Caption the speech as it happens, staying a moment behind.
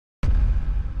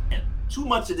too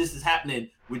much of this is happening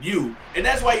with you, and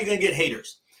that's why you're gonna get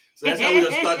haters. So that's how we're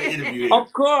gonna start the interview here.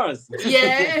 Of course.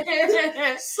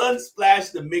 Yeah.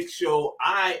 Sunsplash, the Mix Show.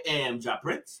 I am Ja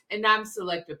Prince, and I'm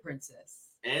Selector Princess.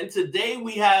 and today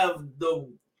we have the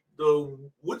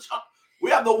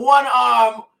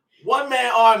one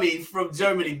man army from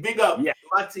Germany. Big up,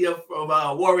 Mattia from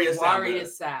Warrior Sound. Warrior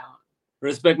Sound.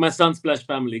 Respect my Sunsplash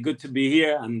family. Good to be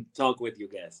here and talk with you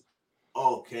guys.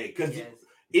 Okay, because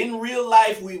in real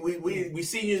life, we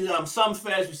see you on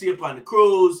Sumfest, we see you up on the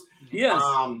cruise. Yes.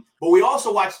 But we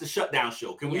also watch the Shutdown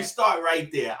show. Can we start right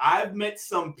there? I've met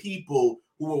some people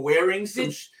who were wearing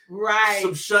some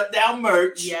Shutdown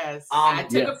merch. Yes. I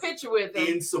took a picture with them.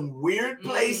 In some weird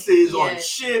places on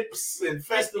ships and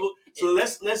festivals. So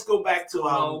let's go back to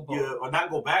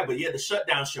the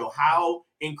Shutdown show. How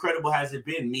incredible has it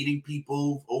been meeting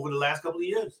people over the last couple of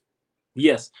years?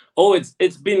 Yes. Oh,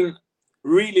 it's been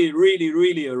really, really,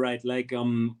 really all right. Like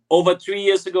over 3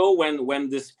 years ago, when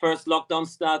this first lockdown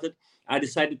started, I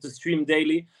decided to stream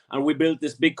daily, and we built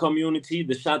this big community,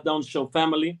 the Shutdown Show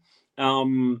family,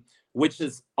 which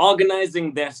is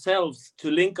organizing themselves to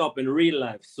link up in real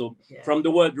life. So from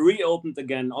the world reopened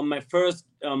again, on my first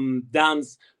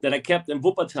dance that I kept in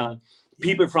Wuppertal,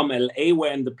 people from LA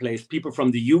were in the place, people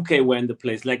from the UK were in the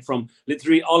place, like from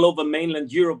literally all over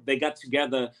mainland Europe. They got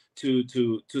together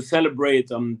to celebrate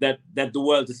that the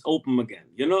world is open again,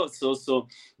 you know. So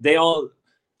they all,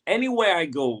 anywhere I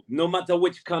go, no matter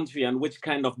which country and which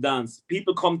kind of dance,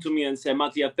 people come to me and say,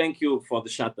 Mattia, thank you for the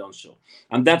Shutdown show.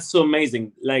 And that's so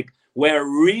amazing. Like where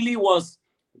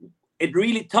it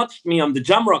really touched me on the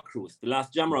Jamrock cruise, the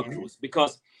last Jamrock cruise,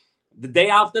 because the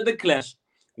day after the clash,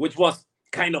 which was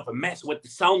kind of a mess with the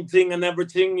sound thing and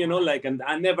everything, you know, like, and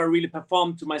I never really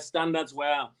performed to my standards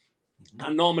where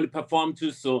I normally perform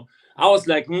to. So I was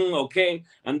like, okay.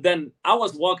 And then I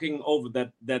was walking over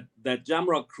that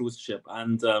Jamrock cruise ship,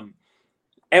 and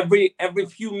every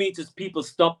few meters, people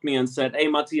stopped me and said, "Hey,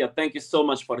 Mattia, thank you so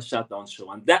much for the Shutdown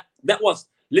show." And that was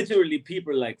literally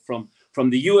people like from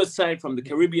the US side, from the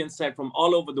Caribbean side, from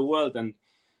all over the world. And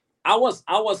I was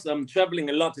traveling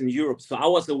a lot in Europe, so I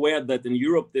was aware that in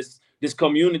Europe this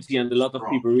community and a lot of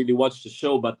people really watched the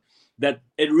show, but that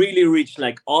it really reached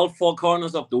like all four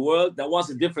corners of the world. That was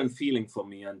a different feeling for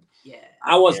me, and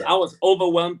I was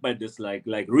overwhelmed by this, like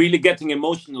really getting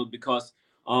emotional, because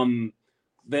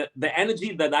the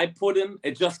energy that I put in,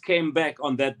 it just came back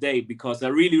on that day, because I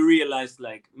really realized,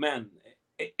 like, man,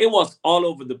 it was all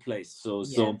over the place. So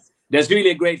there's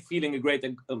really a great feeling,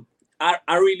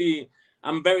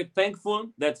 I'm very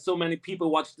thankful that so many people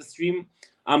watch the stream.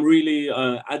 I'm really,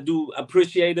 I do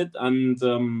appreciate it.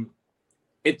 And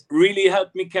it really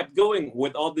helped me keep going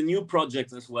with all the new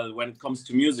projects as well when it comes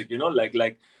to music, you know,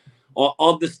 like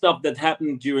all the stuff that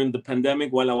happened during the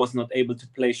pandemic while I was not able to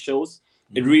play shows.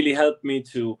 It really helped me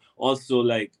to also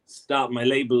like start my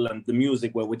label and the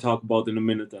music where we talk about in a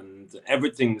minute and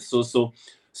everything. So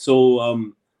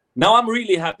now I'm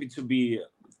really happy to be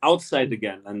outside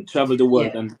again and travel the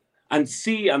world and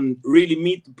see and really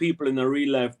meet the people in a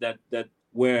real life that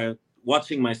were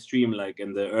watching my stream like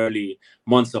in the early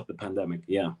months of the pandemic.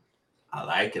 I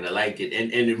like it.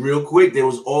 And real quick, there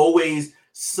was always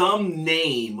some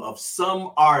name of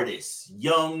some artist,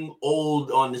 young,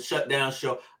 old, on the Shutdown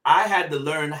show. I had to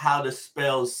learn how to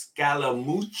spell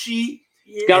Scaramucci.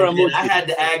 And I had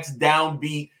to ask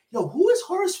Downbeat, yo, who is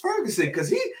Horace Ferguson? Because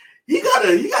he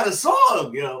got a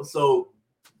song, you know. So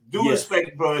due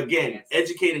respect for, again,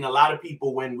 educating a lot of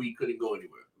people when we couldn't go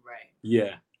anywhere. Right.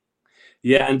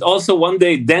 Yeah, and also one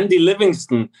day Dandy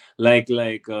Livingston, like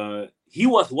he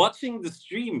was watching the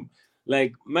stream.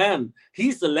 Like, man,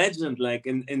 he's a legend. Like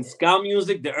in ska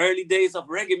music, the early days of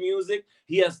reggae music,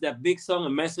 he has that big song, A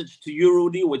Message to You,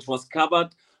 Rudy, which was covered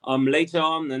later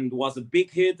on and was a big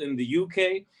hit in the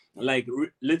UK. Like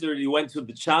literally went to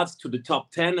the charts, to the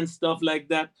top 10 and stuff like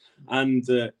that. And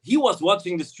he was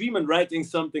watching the stream and writing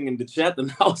something in the chat,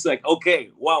 and I was like, okay,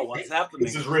 wow, what's happening?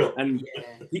 This is real. And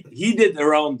he did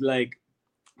around like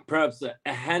perhaps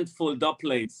a handful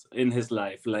dubplates in his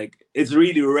life. Like, it's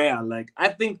really rare. Like, I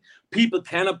think people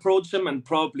can approach him and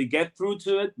probably get through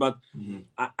to it, but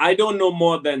I don't know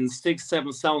more than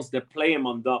 6-7 sounds that play him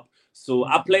on dub. So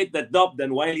I played that dub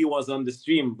then while he was on the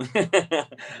stream.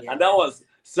 And that was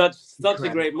such a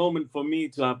great moment for me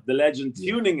to have the legend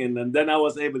tuning in, and then I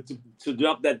was able to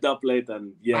drop that dubplate,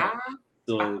 and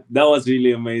so that was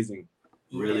really amazing.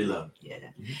 Really love.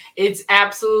 It's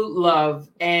absolute love,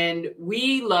 and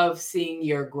we love seeing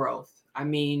your growth. I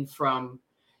mean, from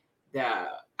the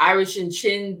Irish and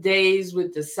Chin days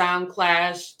with the Sound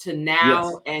Clash to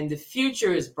now, and the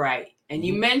future is bright. And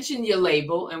you mentioned your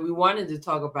label, and we wanted to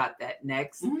talk about that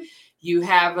next. You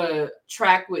have a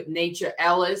track with Nature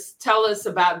Ellis. Tell us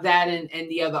about that and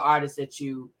the other artists that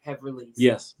you have released.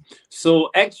 Yes. So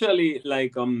actually,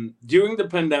 like during the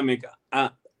pandemic,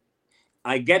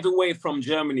 I get away from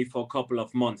Germany for a couple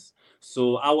of months.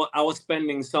 So I was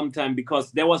spending some time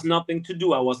because there was nothing to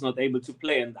do. I was not able to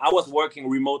play, and I was working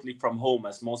remotely from home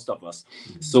as most of us.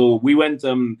 So we went,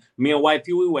 me and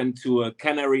wifey, we went to a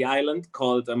Canary Island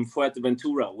called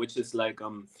Fuerteventura, which is like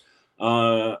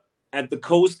at the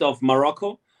coast of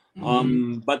Morocco.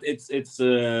 But it's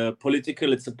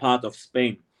political. It's a part of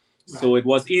Spain. So it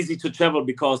was easy to travel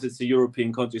because it's a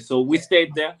European country. So we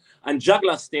stayed there, and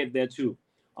Juggler stayed there too.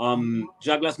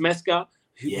 Douglas Meska,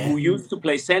 who used to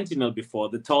play Sentinel before,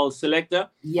 the tall selector.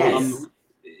 Yes.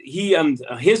 He and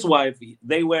his wife,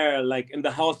 they were like in the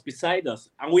house beside us,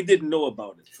 and we didn't know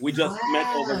about it. We just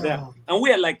met over there, and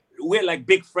we're like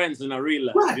big friends in our real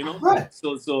life, you know.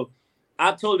 So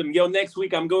I told him, yo, next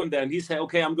week I'm going there, and he said,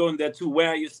 okay, I'm going there too. Where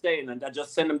are you staying? And I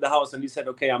just sent him the house, and he said,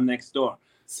 okay, I'm next door.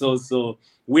 So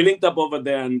we linked up over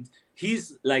there, and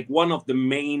he's like one of the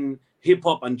main hip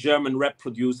hop and German rap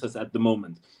producers at the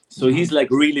moment. So he's like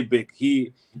really big.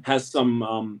 He has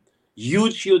some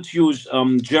huge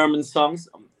German songs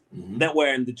that were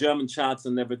in the German charts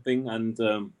and everything,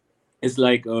 and is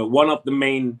like one of the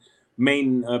main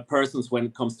persons when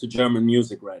it comes to German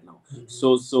music right now.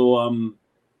 So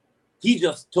he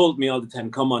just told me all the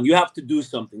time, come on, you have to do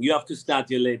something. You have to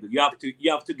start your label. You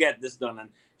have to get this done. And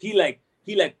he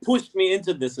pushed me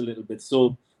into this a little bit.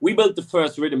 So we built the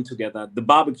first rhythm together, the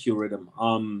barbecue rhythm,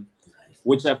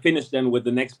 which I finished then with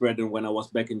the next brethren when I was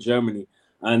back in Germany.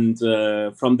 And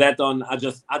from that on, I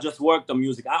just worked on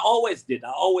music. I always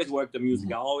worked on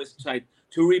music. I always tried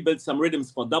to rebuild some rhythms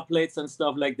for dub plates and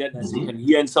stuff like that, as you can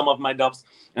hear in some of my dubs.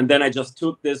 And then I just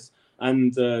took this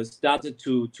and started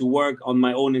to work on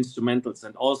my own instrumentals.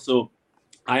 And also,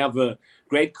 I have a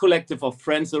great collective of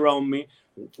friends around me,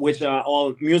 which are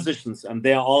all musicians, and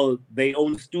they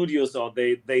own studios or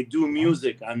they do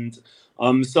music. And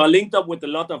so I linked up with a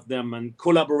lot of them and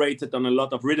collaborated on a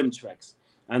lot of rhythm tracks.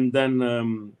 And then,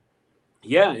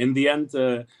 in the end,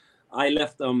 I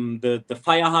left the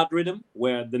Fireheart rhythm,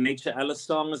 where the Nature Ellis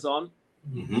song is on.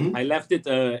 I left it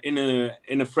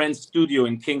in a friend's studio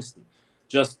in Kingston,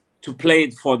 just to play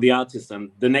it for the artist.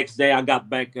 And the next day, I got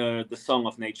back the song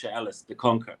of Nature Ellis, The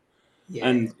Conquer. Yes.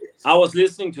 And I was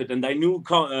listening to it, and I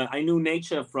knew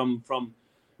Nature from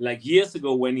like years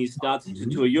ago when he started to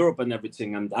tour Europe and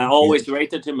everything. And I always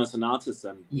rated him as an artist.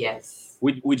 And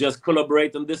we just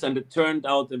collaborate on this, and it turned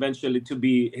out eventually to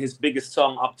be his biggest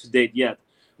song up to date yet,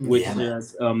 which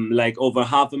has like over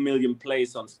 500,000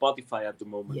 plays on Spotify at the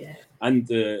moment, and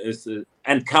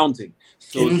and counting.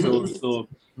 So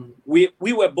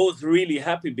we were both really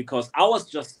happy because I was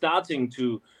just starting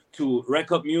to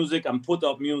record music and put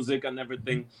up music and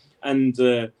everything, and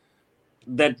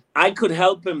that I could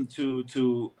help him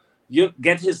to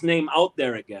get his name out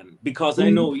there again, because I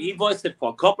know he voiced it for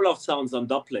a couple of sounds on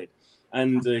Dubplate,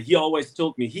 and he always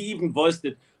told me he even voiced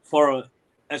it for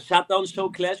a Shutdown show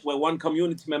clash where one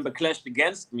community member clashed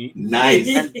against me. Nice.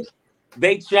 And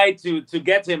they tried to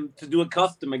get him to do a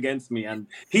custom against me, and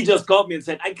he just called me and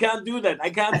said, I can't do that. I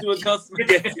can't do a custom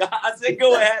against you. I said,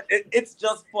 go ahead. It's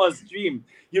just for a stream.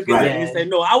 You can And he said,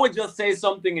 no, I would just say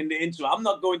something in the intro. I'm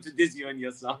not going to diss you in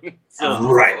your song.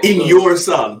 Your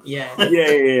song.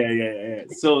 Yeah.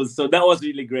 So that was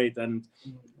really great. And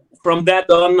from that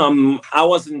on, I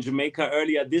was in Jamaica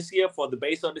earlier this year for the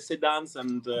Bass Odyssey dance,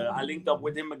 and I linked up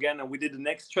with him again, and we did the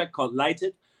next track called Light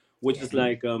It, which is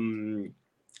like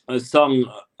a song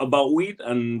about weed,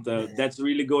 and that's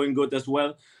really going good as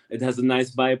well. It has a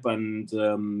nice vibe, and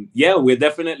we're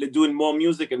definitely doing more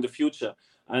music in the future.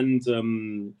 And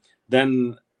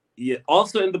then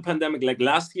also in the pandemic, like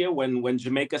last year when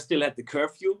Jamaica still had the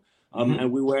curfew,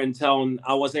 and we were in town,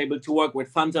 I was able to work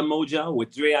with Fanta Moja,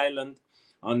 with Dre Island,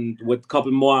 and with a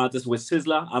couple more artists, with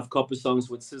Sizzla. I have a couple songs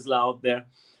with Sizzla out there.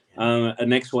 The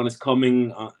next one is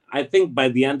coming, I think, by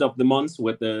the end of the month,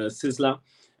 with Sizzla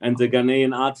and the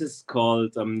Ghanaian artist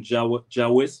called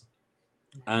Jawiz.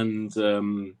 And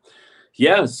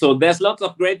so there's lots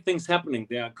of great things happening.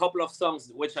 There are a couple of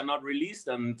songs which are not released,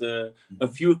 and a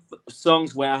few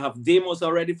songs where I have demos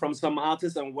already from some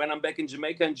artists. And when I'm back in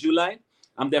Jamaica in July,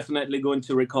 I'm definitely going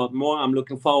to record more. I'm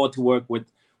looking forward to work with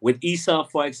Issa,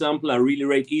 for example. I really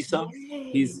rate Issa.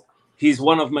 He's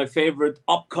one of my favorite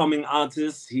upcoming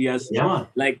artists. He has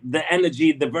like the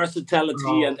energy, the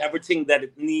versatility, and everything that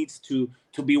it needs to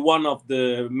be one of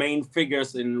the main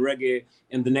figures in reggae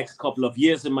in the next couple of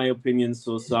years, in my opinion.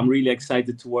 So I'm really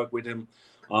excited to work with him.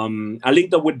 I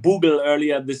linked up with Boogle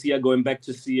earlier this year, going back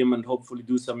to see him and hopefully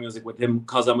do some music with him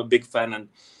because I'm a big fan. And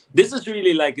this is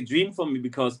really like a dream for me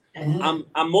because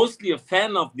I'm mostly a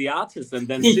fan of the artists, and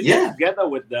then sitting together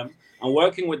with them and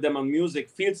working with them on music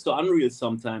feels so unreal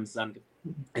sometimes. And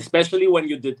especially when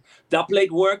you did dubplate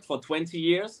work for 20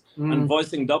 years and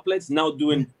voicing dubplates, now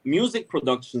doing music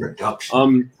production.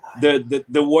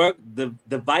 The work, the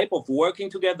vibe of working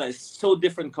together is so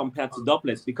different compared to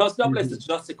dubplates, because dubplates is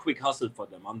just a quick hustle for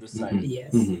them on the side.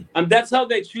 And that's how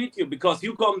they treat you, because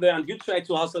you come there and you try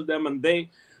to hustle them, and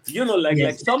they, you know,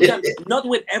 like sometimes, not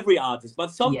with every artist, but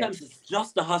sometimes it's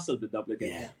just a hustle, the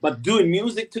dubplate. But doing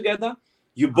music together,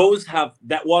 you both have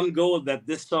that one goal, that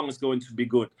this song is going to be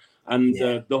good. And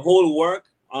the whole work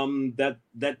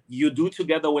that you do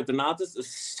together with an artist is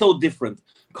so different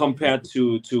compared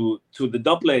to the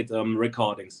dubplate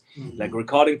recordings, like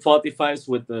recording 45s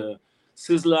with the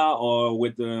Sizzler or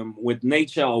with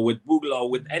Nature or with Boogle or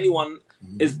with anyone.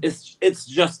 It's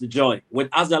just a joy. With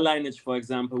Azza Lineage, for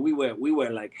example, we were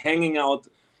like hanging out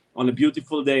on a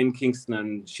beautiful day in Kingston,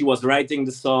 and she was writing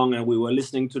the song, and we were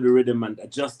listening to the rhythm and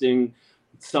adjusting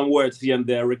some words here and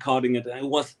there, recording it, and it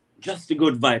was just a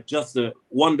good vibe, just a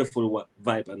wonderful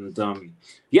vibe. And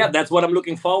that's what I'm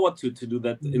looking forward to do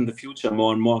that in the future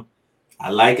more and more.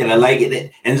 I like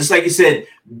it. And just like you said,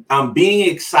 being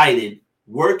excited,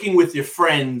 working with your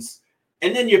friends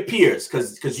and then your peers,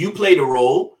 because you played a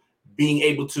role, being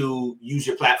able to use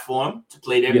your platform to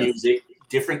play their music,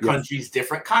 different countries,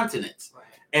 different continents.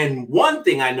 And one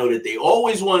thing I know that they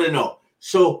always want to know,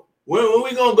 so when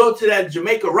we gonna go to that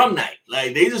Jamaica Rum Night?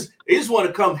 Like they just want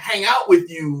to come hang out with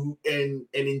you and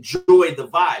enjoy the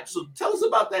vibe. So tell us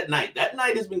about that night. That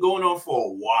night has been going on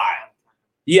for a while.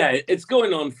 Yeah, it's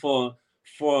going on for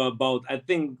about, I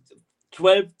think,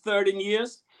 12, 13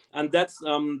 years. And that's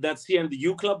here in the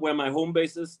U Club, where my home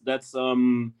base is. That's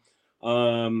in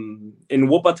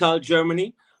Wuppertal,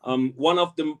 Germany. One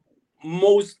of the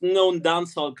most known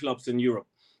dancehall clubs in Europe.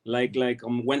 Like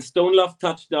when Stone Love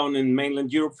touched down in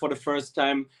mainland Europe for the first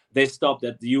time, they stopped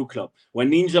at the U Club. When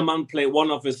Ninja Man played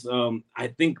one of his, I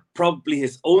think probably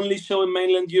his only show in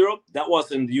mainland Europe, that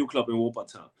was in the U Club in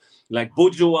Wuppertal. Like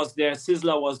Buju was there,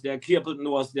 Sizzler was there, Clearpilton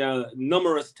was there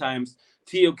numerous times.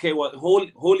 TOK was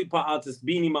Holy Part artist,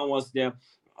 Beanie Man was there.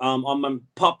 On my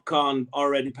Popcorn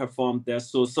already performed there.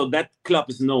 So that club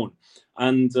is known.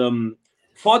 And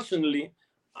fortunately,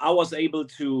 I was able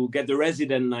to get the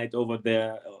resident night over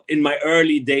there in my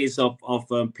early days of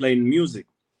playing music.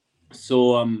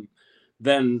 So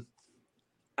then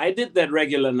I did that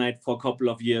regular night for a couple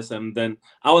of years, and then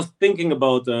I was thinking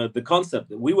about the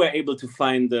concept. We were able to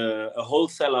find a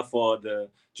wholesaler for the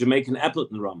Jamaican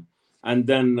Appleton rum, and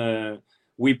then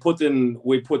we put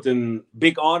in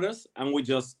big orders, and we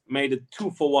just made it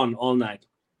 2-for-1 all night.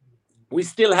 We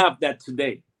still have that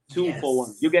today. 2 for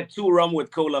 1. You get 2 rum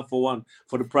with cola for 1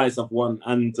 for the price of 1.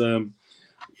 And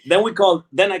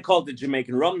then I called it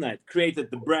Jamaican Rum Night,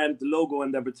 created the brand, the logo,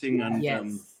 and everything.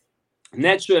 And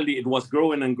naturally, it was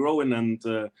growing and growing. And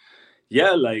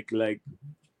like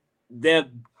there,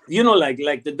 you know, like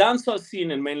the dancehall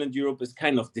scene in mainland Europe is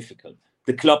kind of difficult.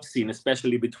 The club scene,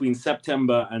 especially between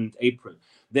September and April,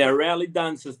 there are rarely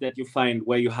dances that you find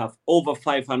where you have over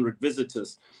 500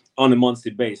 visitors on a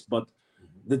monthly basis. But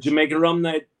the Jamaican Rum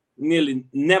Night nearly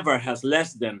never has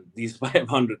less than these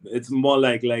 500. It's more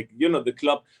like you know, the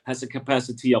club has a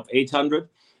capacity of 800,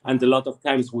 and a lot of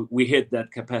times we hit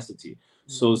that capacity.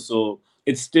 So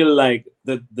it's still like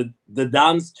the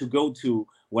dance to go to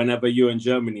whenever you're in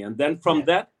Germany. And then from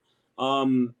that,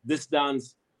 this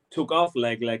dance took off.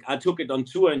 Like I took it on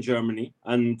tour in Germany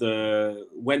and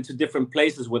went to different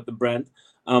places with the brand.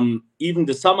 Even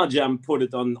the Summer Jam put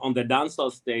it on the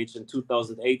dancehall stage in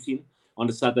 2018 on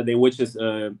the Saturday, which is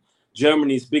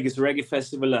Germany's biggest reggae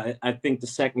festival. I think the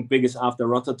second biggest after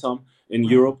Rotterdam in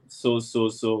Europe. So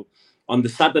on the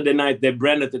Saturday night, they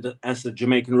branded it as a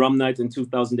Jamaican Rum Night in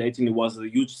 2018. It was a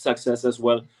huge success as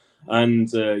well. And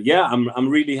I'm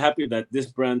really happy that this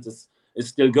brand is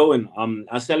still going.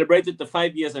 I celebrated the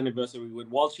 5 years anniversary with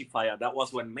Walshy Fire. That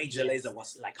was when Major Lazer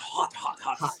was like hot.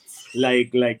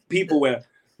 Like people were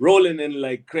rolling in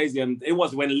like crazy. And it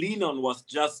was when Lennon was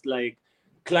just like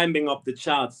climbing up the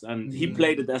charts, and he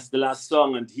played it as the last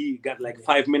song, and he got like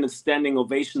 5 minutes standing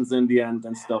ovations in the end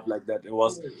and stuff like that. It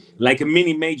was like a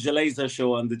mini Major Lazer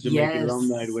show on the Jamaican Rum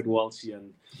Night with Walshy,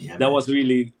 and that was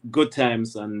really good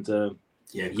times. And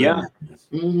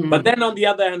but then on the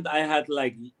other hand, I had,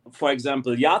 like, for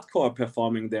example, Yardcore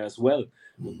performing there as well.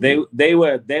 They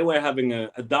were having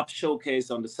a dub showcase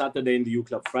on the Saturday in the U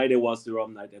Club. Friday was the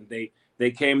Rum Night, and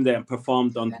they came there and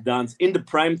performed on the dance in the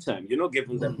prime time, you know,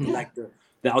 giving them like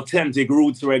the authentic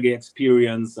roots reggae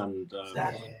experience, and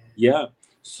Exactly. yeah.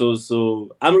 So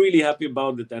I'm really happy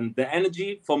about it, and the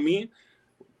energy for me.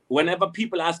 Whenever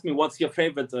people ask me what's your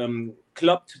favorite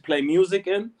club to play music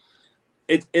in,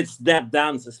 it's that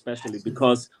dance especially,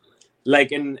 because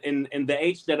like in the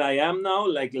age that I am now,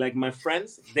 like my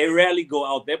friends, they rarely go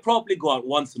out. They probably go out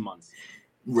once a month.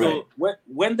 Right. So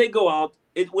when they go out,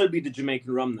 it will be the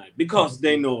Jamaican Rum Night, because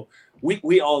they know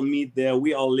we all meet there,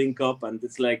 we all link up, and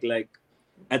it's like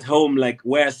at home, like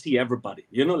where I see everybody,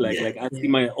 like I see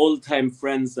my old time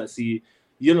friends, I see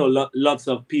lots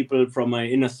of people from my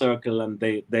inner circle, and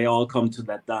they all come to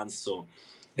that dance. So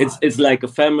it's like a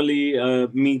family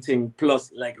meeting,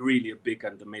 plus like really a big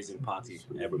and amazing party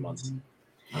every month.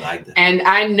 I like that. And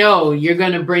I know you're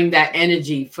going to bring that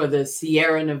energy for the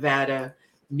Sierra Nevada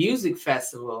Music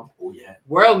Festival. Oh yeah,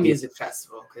 World Music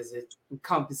Festival, because it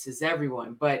encompasses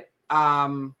everyone. But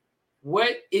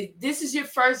this is your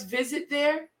first visit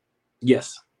there?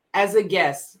 Yes. As a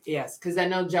guest, yes, because I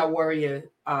know Ja Warrior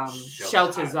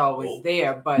Shelter's always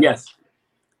there, but yes.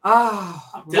 I'm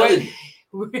telling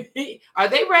you. Are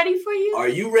they ready for you? Are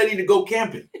you ready to go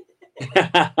camping?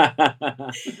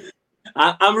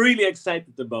 I'm really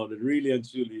excited about it, really and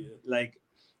truly. Like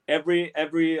every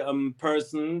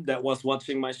person that was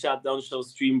watching my Shutdown show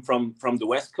stream from the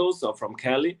West Coast or from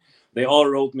Cali, they all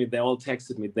wrote me, they all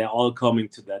texted me, they're all coming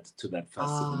to that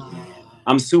festival.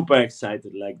 I'm super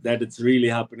excited, like that it's really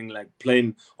happening, like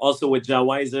playing also with Ja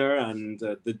Weiser and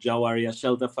the Jawaria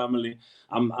Shelter family.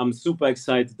 I'm super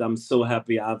excited. I'm so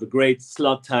happy. I have a great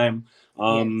slot time.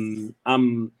 I'm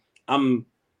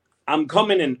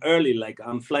coming in early, like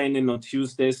I'm flying in on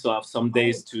Tuesday, so I have some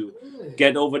days to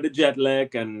get over the jet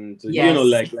lag and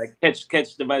like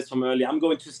catch the vibes from early. I'm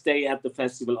going to stay at the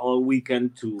festival all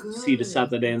weekend to see the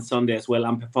Saturday and Sunday as well.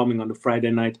 I'm performing on the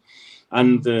Friday night,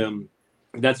 and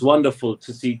that's wonderful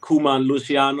to see Kuma and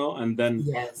Luciano, and then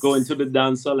go into the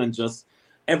dance hall, and just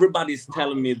everybody's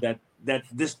telling me that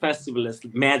this festival is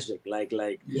magic, like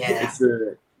it's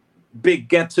a big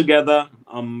get together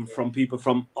from people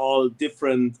from all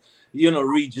different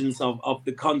regions of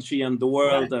the country and the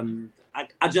world, and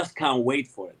I just can't wait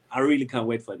for it. I really can't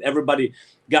wait for it. Everybody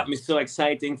got me so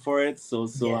exciting for it, so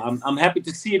I'm happy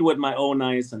to see it with my own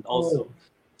eyes, and also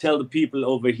tell the people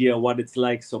over here what it's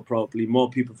like. So probably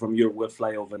more people from Europe will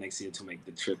fly over next year to make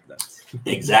the trip then.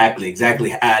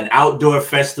 Exactly. An outdoor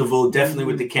festival, definitely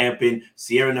with the camping.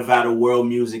 Sierra Nevada World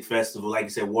Music Festival. Like you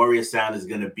said, Warrior Sound is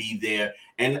going to be there.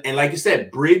 And like you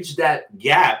said, bridge that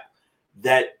gap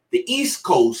that the East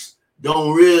Coast we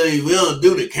don't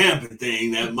do the camping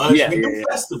thing that much. We do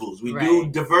festivals. We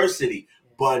do diversity.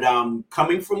 But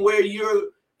coming from where you're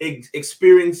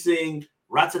experiencing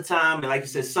Ratatam and, like you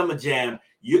said, Summer Jam,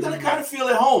 you're going to kind of feel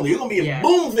at home. You're going to be in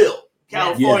Boonville,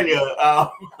 California,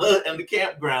 and the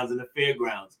campgrounds and the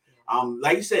fairgrounds.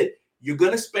 Like you said, you're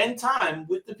going to spend time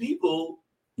with the people.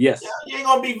 Yes. You ain't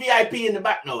going to be VIP in the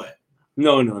back nowhere.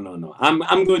 No.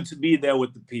 I'm going to be there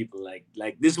with the people.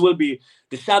 Like this will be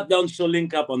the Shutdown show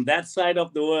link up on that side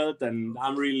of the world, and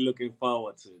I'm really looking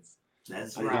forward to it.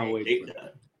 That's right.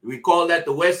 We call that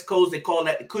the West Coast. They call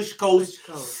that the Kush Coast.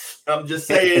 I'm just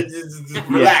saying, just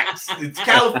relax. It's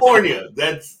California.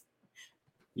 That's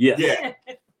yeah.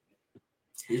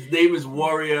 His name is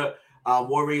Warrior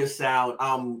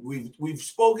Sound. We've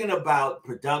spoken about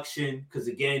production, because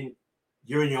again,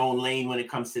 you're in your own lane when it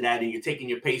comes to that, and you're taking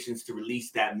your patience to release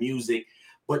that music.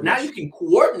 But now you can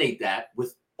coordinate that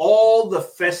with all the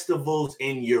festivals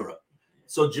in Europe.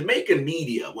 So Jamaican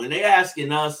media, when they're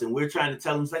asking us and we're trying to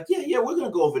tell them, it's like, yeah, we're going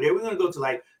to go over there. We're going to go to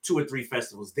like 2 or 3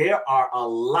 festivals. There are a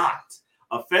lot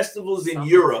of festivals in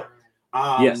Europe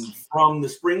from the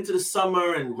spring to the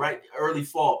summer and early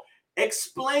fall.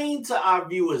 Explain to our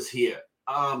viewers here,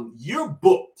 you're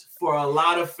booked for a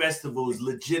lot of festivals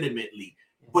legitimately,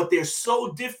 but they're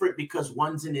so different because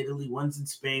one's in Italy, one's in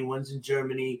Spain, one's in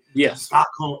Germany,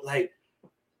 Stockholm. Like,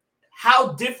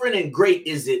 how different and great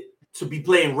is it to be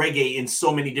playing reggae in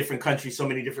so many different countries, so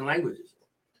many different languages?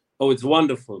 Oh, it's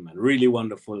wonderful, man. Really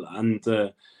wonderful. And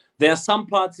there are some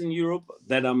parts in Europe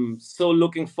that I'm so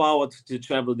looking forward to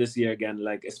travel this year again,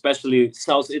 like especially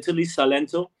South Italy,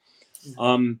 Salento.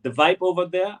 The vibe over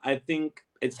there, I think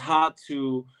it's hard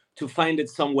to find it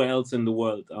somewhere else in the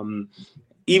world.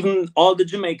 Even all the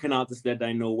Jamaican artists that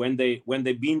I know, when they've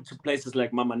been to places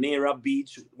like Mamanera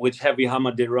Beach, which Heavy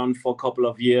Hammer did run for a couple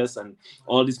of years, and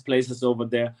all these places over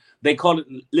there, they call it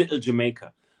Little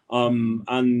Jamaica.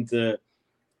 And the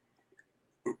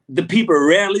people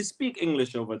rarely speak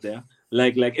English over there,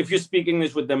 Like if you speak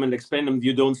English with them and explain them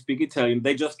you don't speak Italian,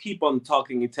 they just keep on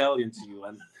talking Italian to you.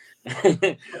 And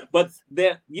but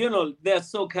they're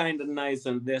so kind and nice,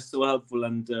 and they're so helpful,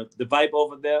 and the vibe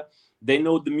over there. They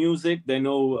know the music, they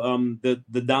know the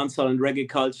dancehall and reggae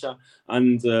culture,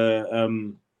 and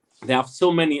they have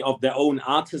so many of their own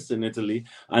artists in Italy,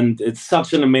 and it's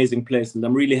such an amazing place. And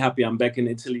I'm really happy I'm back in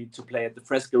Italy to play at the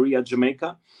Freskeria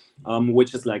Jamaica,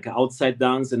 which is like an outside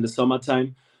dance in the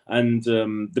summertime. And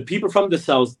the people from the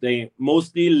south, they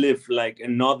mostly live like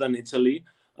in northern Italy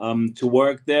to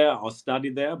work there or study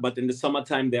there. But in the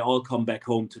summertime, they all come back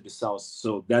home to the south.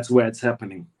 So that's where it's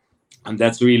happening. And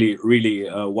that's really, really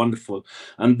wonderful.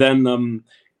 And then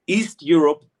East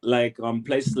Europe, like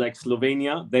places like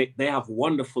Slovenia, they have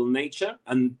wonderful nature,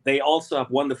 and they also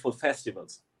have wonderful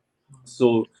festivals.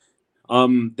 So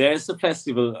there's a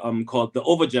festival called the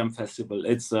Overjam Festival.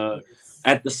 It's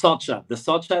at the Socha. The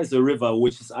Socha is a river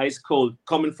which is ice cold,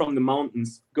 coming from the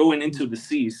mountains, going into the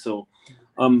sea. So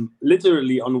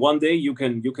literally on one day you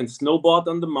can snowboard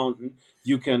on the mountain,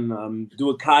 you can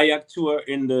do a kayak tour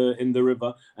in the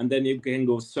river, and then you can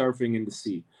go surfing in the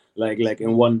sea, like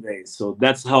in one day. So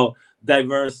that's how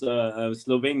diverse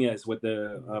Slovenia is with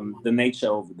the nature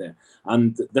over there.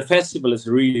 And the festival is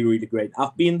really, really great.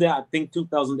 I've been there, I think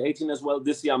 2018 as well.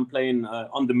 This year I'm playing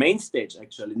on the main stage,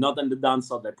 actually, not in the dance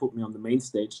hall. They put me on the main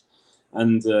stage.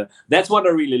 And that's what I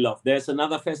really love. There's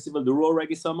another festival, the Raw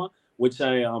Reggae Summer, which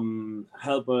I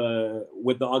help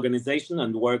with the organization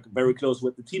and work very close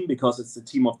with the team, because it's the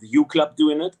team of the U Club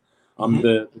doing it.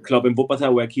 The club in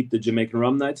Wuppertal where I keep the Jamaican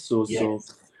Rum Night. So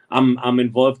I'm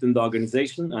involved in the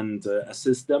organization and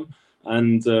assist them.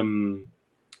 And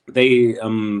they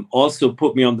also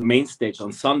put me on the main stage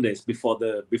on Sundays before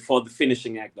the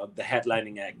finishing act, or the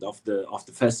headlining act of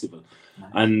the festival.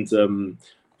 Nice. And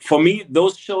for me,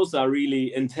 those shows are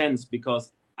really intense,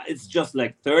 because it's just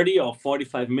like 30 or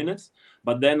 45 minutes.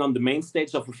 But then on the main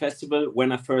stage of a festival,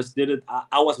 when I first did it,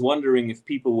 I was wondering if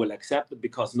people will accept it,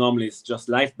 because normally it's just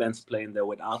live bands playing there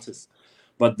with artists.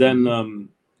 But then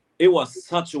it was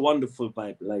such a wonderful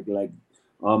vibe.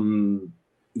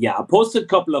 I posted a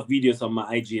couple of videos on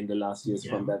my IG in the last years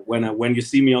from that. When you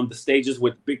see me on the stages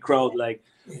with big crowd, like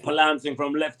palancing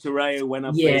from left to right, when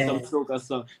I play some soca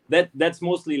song, that's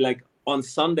mostly like on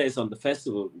Sundays on the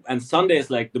festival. And Sunday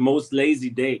is like the most lazy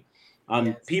day.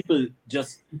 And people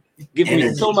just give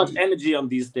me so much energy on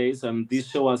these days, and these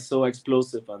shows are so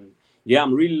explosive. And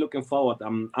I'm really looking forward.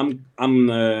 I'm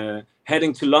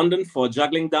heading to London for a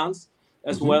juggling dance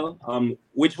as well,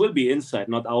 which will be inside,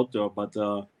 not outdoor. But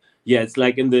it's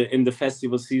like in the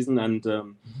festival season, and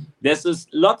there's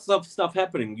just lots of stuff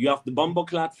happening. You have the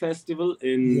Bomboclat Festival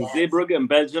in Zeebrugge in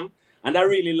Belgium, and I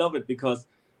really love it, because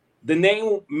the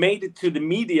name made it to the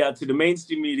media, to the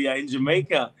mainstream media in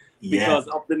Jamaica, because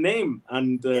of the name.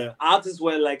 And artists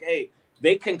were like, hey,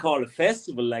 they can call a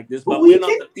festival like this, but we're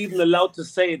not even allowed to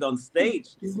say it on stage.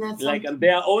 Like, and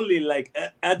there are only like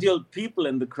adult people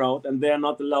in the crowd, and they're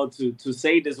not allowed to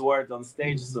say this word on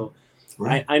stage. So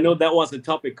I know that was a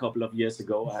topic a couple of years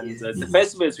ago, and the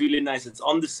festival is really nice. It's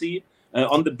on the sea,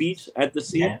 on the beach at the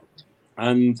sea.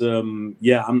 And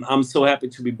I'm so happy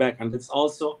to be back. And it's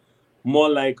also more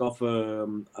like of a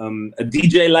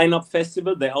DJ lineup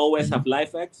festival. They always have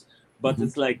live acts, but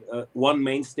it's like one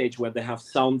main stage where they have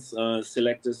sounds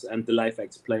selectors and the live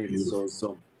acts playing.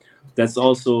 So that's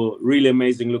also really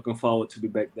amazing. Looking forward to be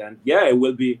back then. Yeah, it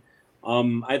will be.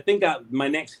 I think my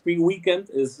next free weekend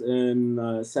is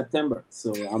in September,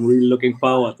 so I'm really looking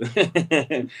forward.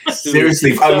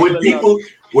 Seriously,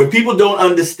 when people don't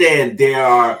understand, there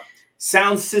are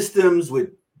sound systems with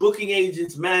booking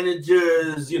agents,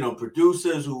 managers,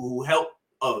 producers who help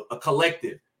a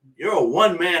collective. You're a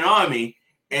one-man army,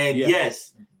 and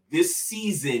yes, this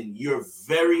season you're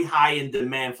very high in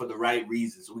demand for the right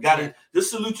reasons. We gotta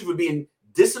just salute you for being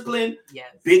disciplined.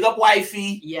 Big up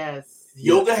wifey.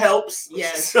 Yoga helps.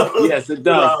 So, yes, it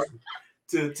does.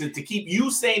 To keep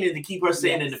you sane and to keep her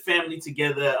sane and the family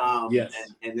together.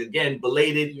 And again,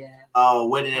 belated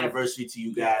wedding anniversary to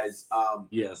you guys.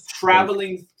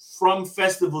 Traveling from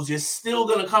festivals, you're still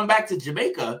gonna come back to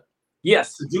Jamaica.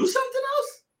 To do something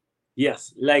else.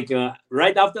 Yes, like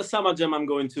right after Summer Jam, I'm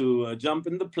going to jump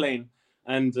in the plane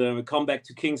and come back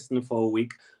to Kingston for a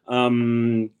week.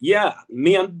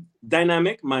 Me and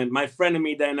Dynamic, my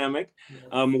frenemy Dynamic,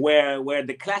 where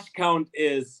the clash count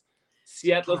is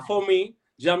Seattle for me,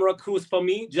 Jamrock Cruise for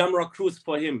me, Jamrock Cruise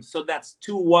for him. So that's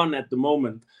 2-1 at the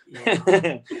moment.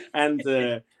 And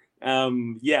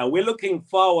we're looking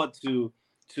forward to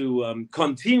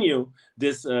continue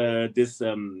this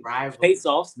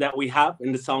face-offs that we have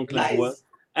in the SoundCloud world.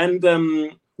 And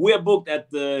we are booked at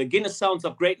the Guinness Sounds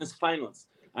of Greatness finals.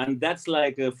 and that's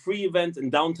like a free event in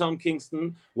downtown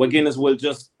Kingston where Guinness will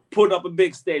just put up a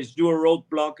big stage, do a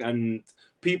roadblock, and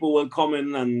people will come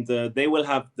in, and they will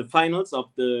have the finals of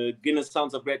the Guinness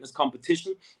Sounds of Greatness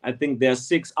competition. I think there are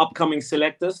 6 upcoming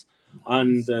selectors,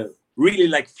 and really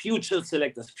like future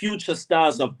selectors, future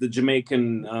stars of the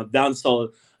Jamaican dancehall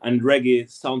and reggae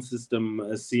sound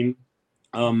system scene.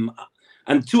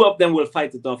 And 2 of them will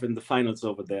fight it off in the finals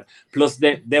over there. Plus,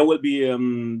 there will be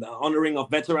the honoring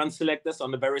of veteran selectors on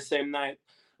the very same night.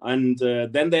 And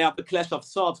then they have the clash of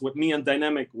swords with me and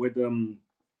Dynamic with,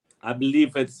 I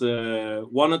believe it's 1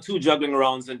 or 2 juggling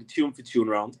rounds and the tune for tune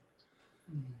round.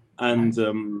 And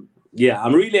yeah,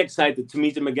 I'm really excited to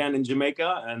meet him again in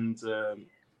Jamaica and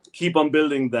keep on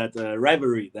building that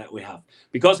rivalry that we have.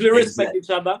 Because we respect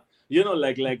each other. You know,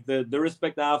 like the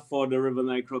respect I have for the River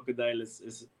Nile Crocodile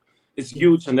is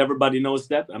huge, and everybody knows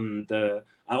that. And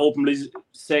I openly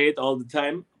say it all the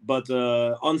time. But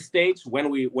on stage, when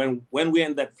we're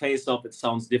in that face off, it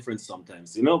sounds different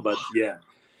sometimes, you know. But yeah,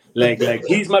 like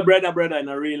he's my brother in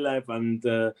a real life, and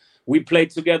we played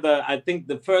together. I think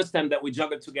the first time that we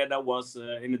juggled together was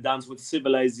in a dance with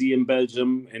Civilize in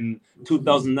Belgium in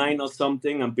 2009 or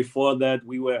something. And before that,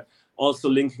 we were also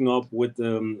linking up with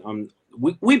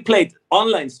we played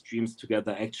online streams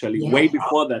together actually way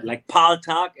before that, like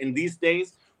Paltalk in these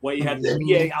days where you had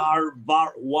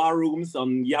VAR war rooms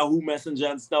on Yahoo Messenger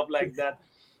and stuff like that.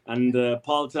 And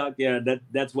Paltalk,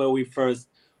 that's where we first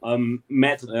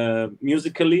met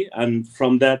musically, and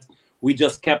from that we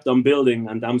just kept on building.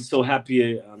 And I'm so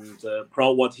happy and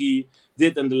proud what he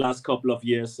did in the last couple of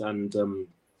years. And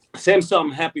same, so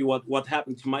I'm happy what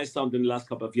happened to my sound in the last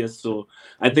couple of years. So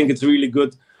I think it's really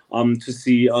good to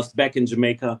see us back in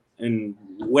Jamaica and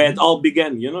where it all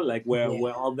began, you know, like where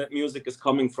all that music is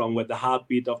coming from, where the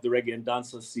heartbeat of the reggae and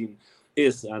dancehall scene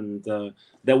is, and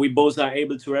that we both are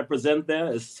able to represent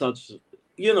there is such,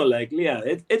 you know, like,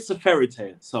 it's a fairy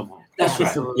tale somehow. That's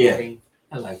right. Yeah,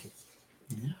 I like it.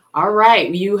 All right,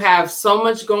 you have so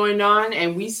much going on,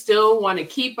 and we still want to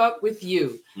keep up with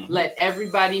you. Let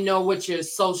everybody know what your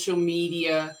social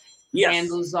media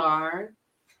handles are.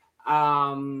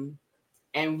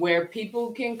 And where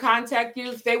people can contact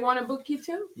you if they want to book you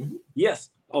too. Yes,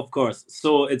 of course.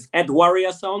 So it's at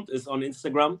Warrior Sound is on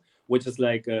Instagram, which is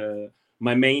like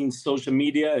my main social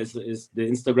media is the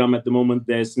Instagram at the moment.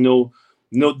 There's no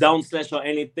downslash or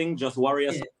anything, just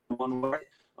Warrior Sound, one word.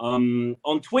 On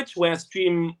Twitch, where I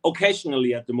stream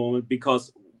occasionally at the moment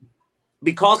because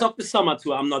of the summer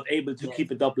tour, I'm not able to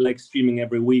keep it up like streaming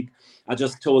every week. I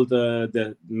just told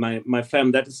my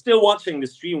fam that is still watching the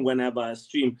stream whenever I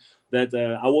stream that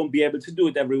I won't be able to do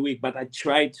it every week, but I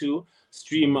try to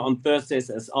stream on Thursdays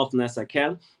as often as I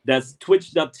can. That's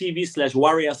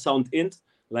twitch.tv/warriorsoundint,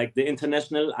 like the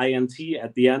international INT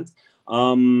at the end.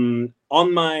 On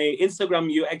my Instagram,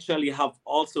 you actually have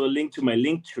also a link to my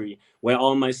link tree where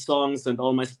all my songs and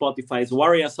all my Spotify is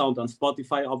Warrior Sound on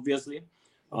Spotify, obviously.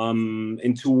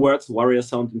 In 2 words, Warrior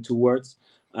Sound in 2 words.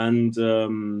 And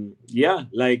on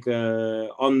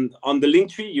the link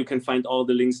tree you can find all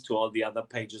the links to all the other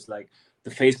pages, like the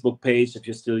Facebook page if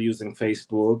you're still using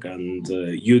Facebook, and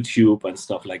YouTube and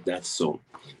stuff like that. So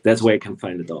that's where you can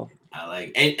find it all. I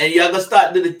like it. And you're gonna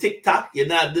start doing the TikTok. You're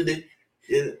not doing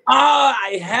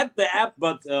I had the app,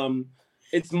 but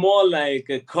it's more like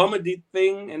a comedy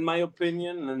thing, in my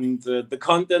opinion, and the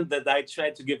content that I try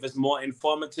to give is more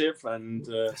informative, and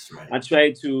I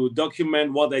try to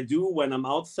document what I do when I'm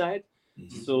outside.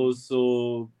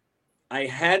 So I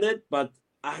had it, but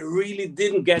I really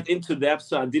didn't get into the app,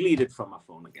 so I deleted from my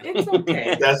phone again. It's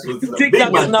okay. That's what's up.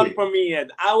 TikTok is not for me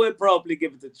yet. I will probably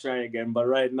give it a try again, but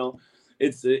right now,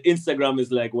 it's Instagram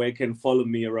is like where you can follow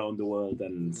me around the world,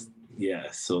 and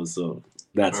so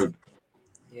that's it.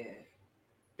 Yeah.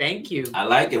 Thank you. I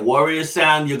like it. Warrior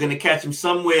Sound. You're gonna catch him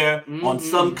somewhere on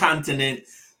some continent.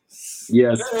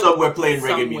 Yes. Somewhere playing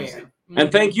reggae music.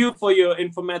 And thank you for your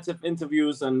informative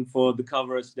interviews and for the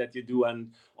coverage that you do, and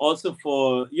also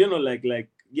for, you know, like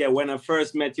when I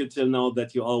first met you till now,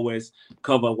 that you always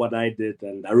cover what I did,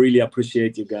 and I really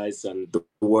appreciate you guys and the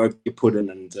work you put in,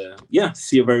 and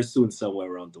see you very soon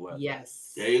somewhere around the world.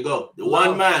 Yes. There you go. The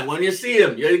one man. When you see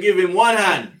him, you give him one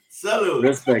hand. Salute.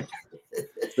 Respect.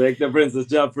 Take the princess,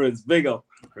 job prince. Big up.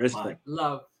 Respect.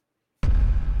 Love.